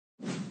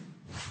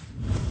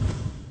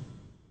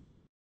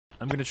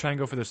I'm gonna try and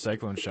go for the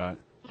Cyclone shot.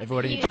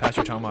 Everybody, pass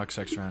your tomahawk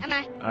next round.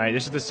 Alright,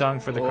 this is the song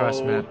for the cross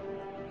map.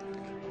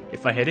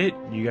 If I hit it,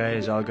 you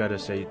guys all gotta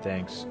say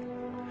thanks.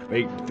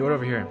 Wait, throw it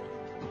over here.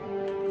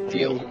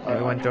 Deal.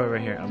 Everyone throw it right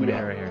here. I'm gonna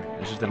hit it right here.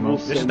 This is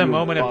the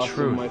moment of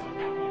truth.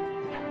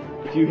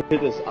 If you hit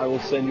this, I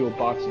will send you a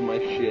box of my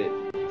shit.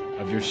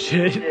 Of your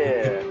shit?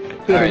 Yeah.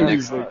 Alright,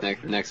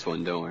 next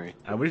one, don't worry.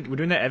 We're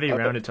doing that every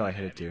round until I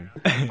hit it, dude.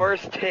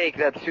 First take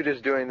that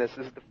Suda's doing this.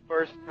 This is the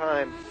first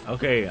time.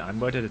 Okay, I'm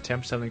about to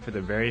attempt something for the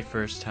very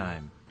first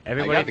time.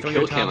 Everybody throw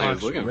your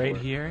tomahawks right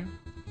here.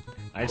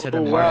 I just had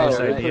the marvelous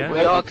idea. We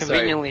all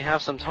conveniently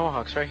have some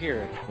tomahawks right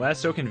here. Well, that's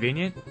so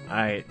convenient.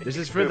 Alright, this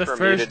is for the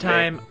first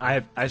time.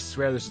 I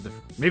swear this is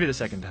maybe the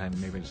second time.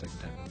 Maybe the second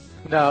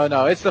time.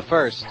 No, it's the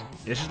first.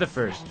 This is the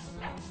first.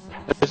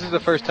 This is the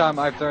first time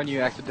I've thrown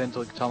you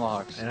accidental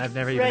tomahawks. And I've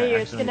never even right here,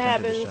 it's gonna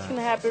happen. It's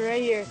gonna happen right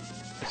here.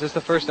 Is this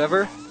the first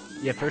ever?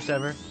 Yeah, first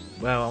ever.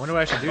 Well, I wonder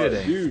what I should do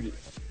today. Dude,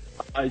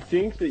 I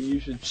think that you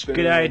should spin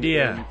good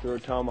idea. And throw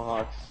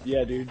tomahawks.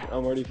 Yeah, dude,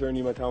 I'm already throwing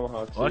you my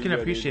tomahawks. Well, I can go,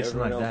 appreciate dude.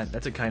 something like that.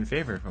 That's a kind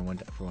favor for one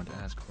to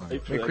ask for.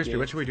 Wait, Crispy,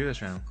 what should we do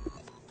this round?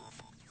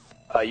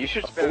 You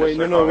should spin. Wait,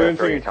 no, we're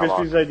saying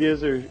Crispy's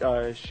ideas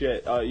are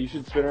shit. You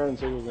should spin around in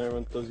circles and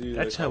everyone throws you.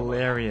 That's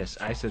hilarious.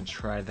 I should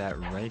try that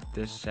right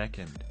this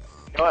second.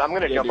 You know what? I'm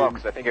gonna jump off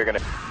because I think you're gonna.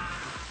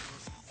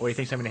 Oh, you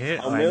think I'm gonna hit it?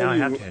 I'll Alright, now I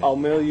have to hit it. I'll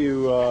mail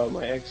you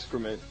my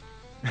excrement.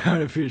 I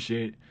would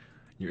appreciate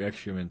your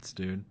excrements,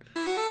 dude.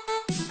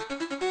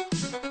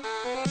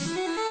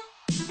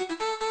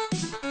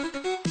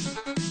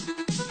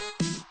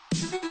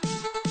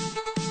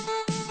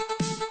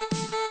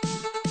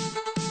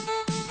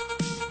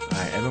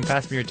 Alright, everyone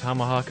pass me your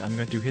tomahawk. I'm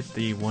going to hit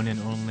the one and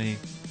only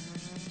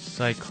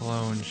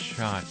Cyclone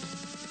shot.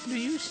 Do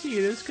you see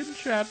this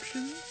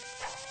contraption?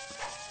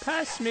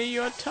 Pass me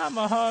your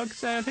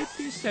tomahawks, I'll hit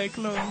the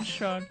Cyclone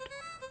shot.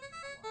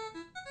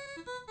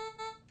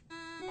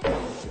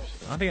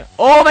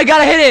 Oh my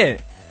god, I hit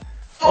it!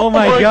 Oh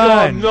my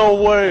god!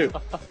 No way!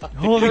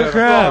 Holy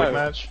crap!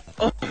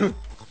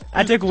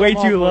 That took way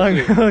too long,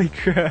 holy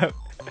crap.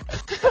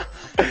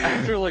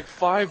 After like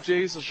 5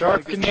 days of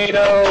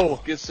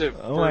Sharknado! Gets it.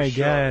 Oh my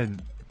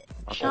god.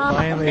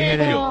 Finally hit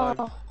it.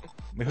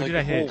 Wait, who did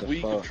I hit? A whole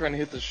week of trying to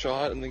hit the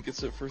shot and then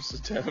gets it first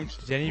attempt.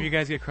 Did any of you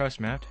guys get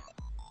cross-mapped?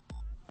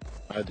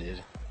 I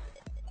did.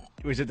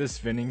 Was it the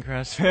spinning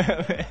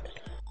cross-map?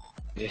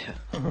 Yeah.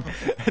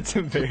 That's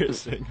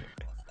embarrassing.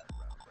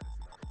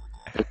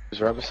 It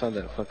was right beside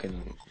that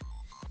fucking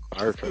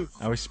fire truck.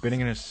 I was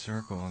spinning in a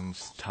circle and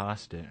just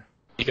tossed it.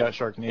 You got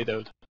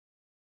Sharknadoed.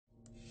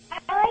 I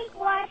like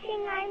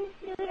watching I'm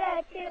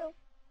Suda too.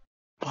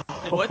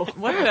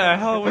 What the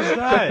hell was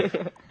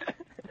that?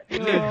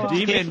 The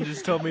demon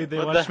just told me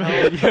they watched my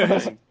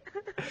videos.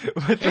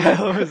 What the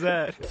hell was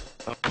that?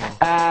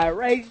 I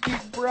raised you,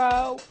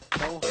 bro.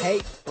 Don't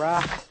hate, bro.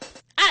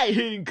 I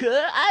hate,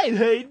 I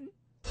hate.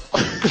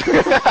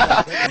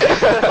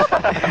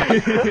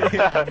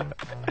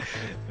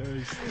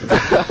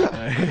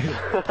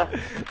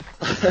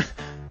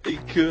 Hey,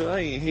 good, I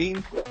ain't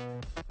hating.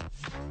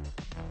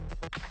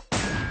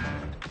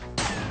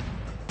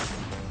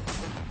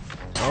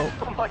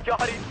 Oh my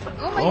god,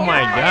 Oh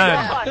my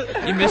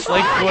god. You missed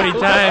like 40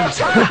 times.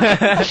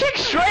 Shoot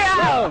straight at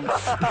him!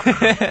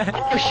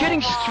 You're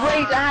shooting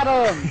straight at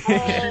him!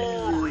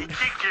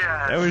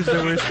 That was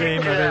the worst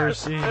game I've ever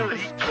seen.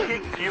 He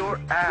kicked your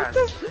ass.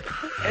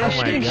 Oh my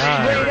Straight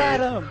god. at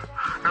him!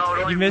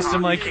 You missed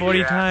him like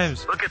 40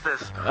 times. Look at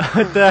this.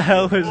 What the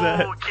hell was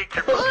that?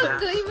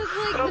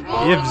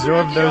 He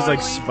absorbed those like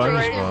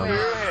SpongeBob.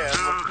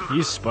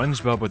 He's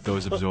SpongeBob with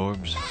those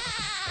absorbs.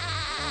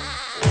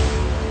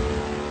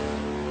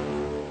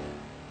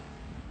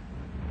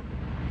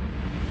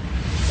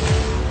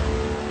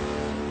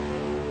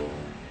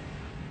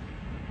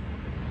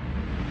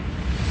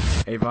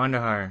 Hey,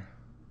 Vonderhaar.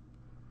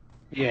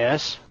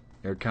 Yes.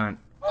 You're a cunt.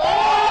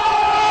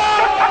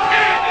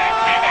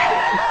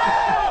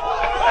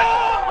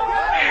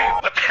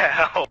 What the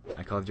hell?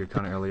 I called you a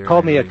cunt earlier.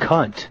 Called me a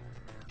cunt.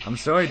 I'm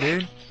sorry,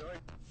 dude.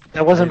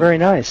 That wasn't very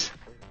nice.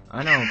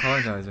 I know, I'm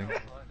apologizing.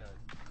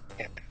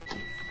 Do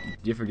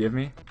you forgive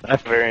me?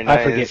 Very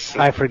nice.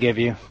 I forgive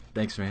you.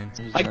 Thanks, man.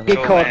 I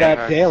get called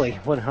that daily.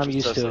 What I'm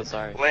used to it.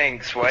 Sorry.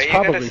 Lynx, why It's you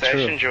even probably a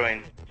session true.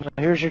 join? Well,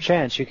 here's your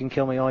chance. You can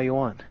kill me all you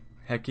want.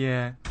 Heck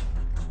yeah.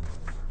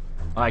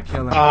 Oh, I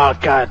killed him. Oh,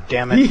 god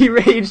damn it. He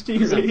raged, he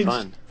This is raged.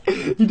 fun.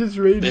 He just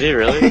raged. Did he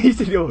really? He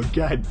said, oh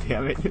god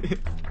damn it.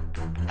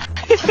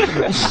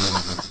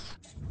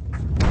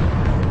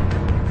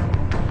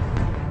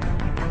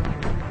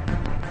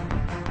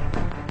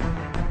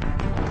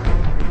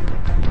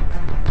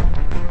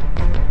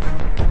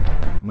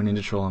 I'm gonna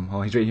ninja troll him.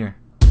 Oh, he's right here.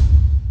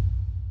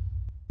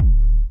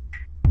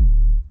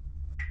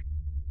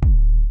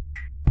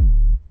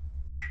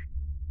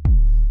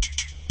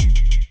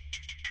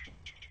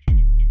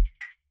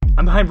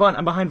 I'm behind Vaughn.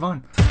 I'm behind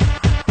Vaughn.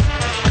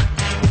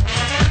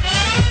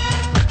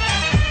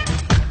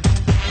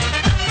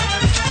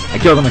 I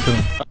killed him. I killed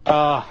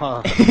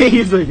him.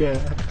 He's like,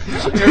 I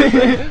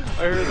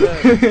heard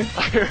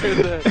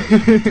that.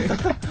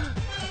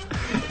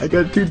 I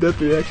got 2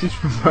 death reactions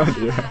from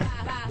Vonderhaar.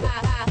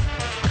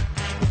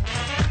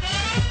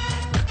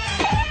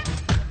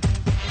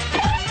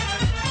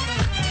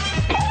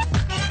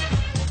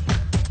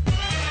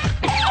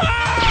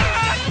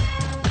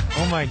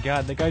 Oh my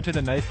god, the guy took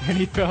the knife and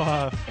he fell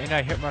off. And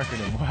I hit markered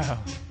him, wow.